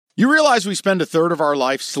You realize we spend a third of our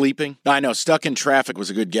life sleeping? I know, stuck in traffic was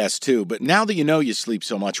a good guess too, but now that you know you sleep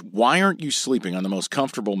so much, why aren't you sleeping on the most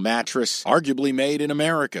comfortable mattress arguably made in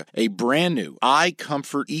America? A brand new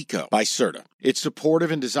iComfort Eco by Serta. It's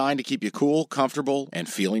supportive and designed to keep you cool, comfortable, and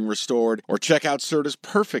feeling restored. Or check out Serta's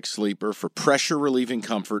Perfect Sleeper for pressure-relieving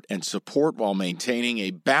comfort and support while maintaining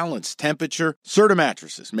a balanced temperature. Serta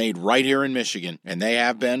mattresses made right here in Michigan, and they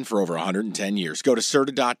have been for over 110 years. Go to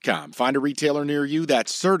Serta.com. Find a retailer near you.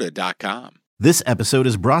 That's Serta.com. This episode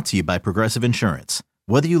is brought to you by Progressive Insurance.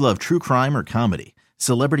 Whether you love true crime or comedy,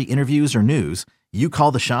 celebrity interviews or news, you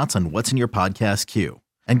call the shots on what's in your podcast queue.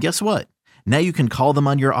 And guess what? Now you can call them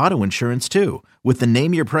on your auto insurance too with the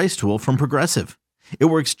Name Your Price tool from Progressive. It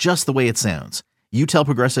works just the way it sounds. You tell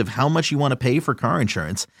Progressive how much you want to pay for car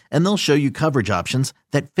insurance, and they'll show you coverage options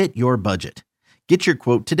that fit your budget. Get your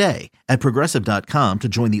quote today at Progressive.com to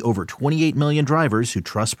join the over 28 million drivers who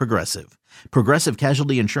trust Progressive. Progressive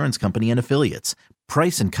Casualty Insurance Company and Affiliates.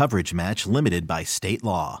 Price and coverage match limited by state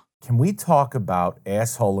law. Can we talk about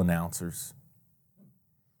asshole announcers?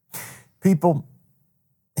 People,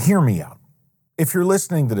 hear me out. If you're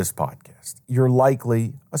listening to this podcast, you're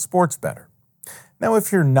likely a sports bettor. Now,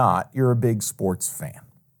 if you're not, you're a big sports fan.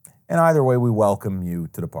 And either way, we welcome you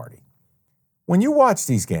to the party. When you watch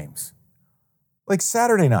these games, like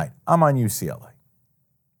Saturday night, I'm on UCLA.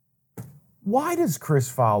 Why does Chris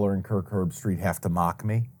Fowler and Kirk Herbstreit have to mock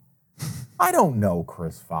me? I don't know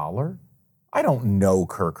Chris Fowler. I don't know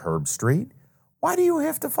Kirk Herbstreit. Why do you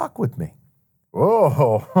have to fuck with me?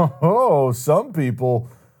 Oh, some people,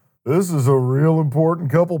 this is a real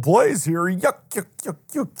important couple plays here. Yuck, yuck, yuck,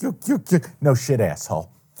 yuck, yuck, yuck, yuck. No shit,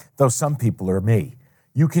 asshole. Though some people are me.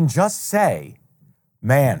 You can just say,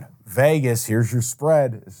 man, Vegas, here's your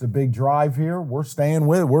spread. It's a big drive here. We're staying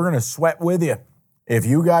with it. We're going to sweat with you. If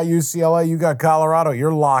you got UCLA, you got Colorado,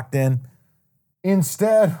 you're locked in.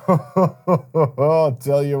 Instead, I'll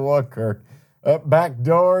tell you what, Kirk, that back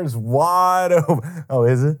door is wide open. Oh,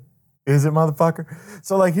 is it? Is it, motherfucker?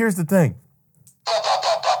 So, like, here's the thing.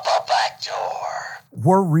 Back door.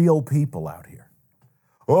 We're real people out here.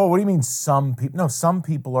 Oh, what do you mean some people? No, some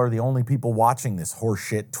people are the only people watching this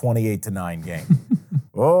horseshit 28-9 game.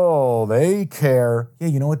 Oh, they care. Yeah,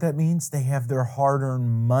 you know what that means? They have their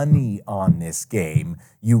hard-earned money on this game,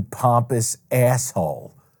 you pompous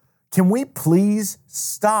asshole. Can we please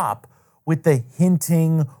stop with the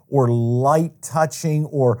hinting or light touching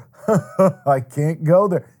or I can't go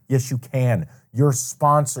there? Yes, you can. You're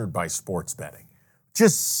sponsored by sports betting.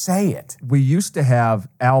 Just say it. We used to have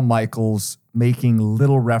Al Michaels making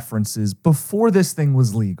little references before this thing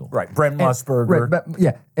was legal. Right, Brent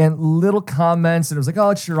Musburger. And little comments, and it was like, oh,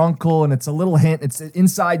 it's your uncle, and it's a little hint. It's an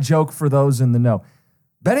inside joke for those in the know.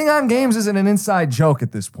 Betting on games isn't an inside joke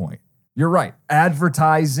at this point. You're right.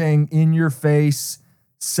 Advertising, in your face,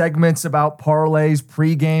 segments about parlays,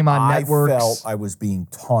 pregame on networks. I felt I was being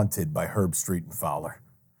taunted by Herbstreit and Fowler.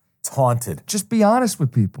 Taunted. Just be honest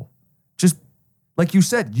with people. Just, like you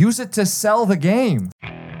said, use it to sell the game.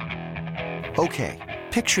 Okay,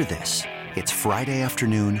 picture this. It's Friday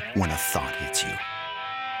afternoon when a thought hits you.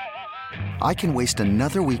 I can waste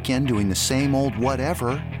another weekend doing the same old whatever,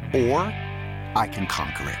 or I can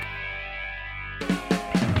conquer it.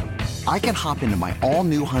 I can hop into my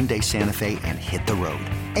all-new Hyundai Santa Fe and hit the road.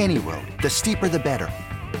 Any road. The steeper, the better.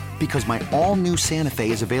 Because my all-new Santa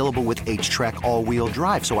Fe is available with H-Track all-wheel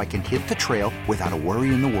drive, so I can hit the trail without a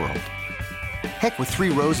worry in the world. Heck, with 3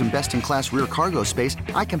 rows and best-in-class rear cargo space,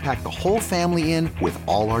 I can pack the whole family in with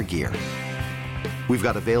all our gear. We've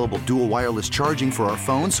got available dual wireless charging for our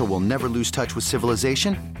phones, so we'll never lose touch with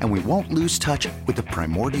civilization, and we won't lose touch with the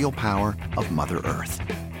primordial power of Mother Earth.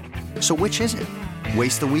 So which is it?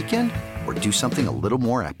 Waste the weekend or do something a little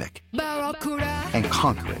more epic? And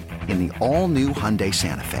conquer it in the all-new Hyundai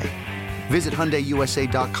Santa Fe. Visit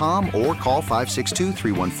HyundaiUSA.com or call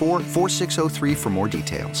 562-314-4603 for more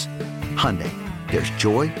details. Hyundai, there's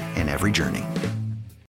joy in every journey.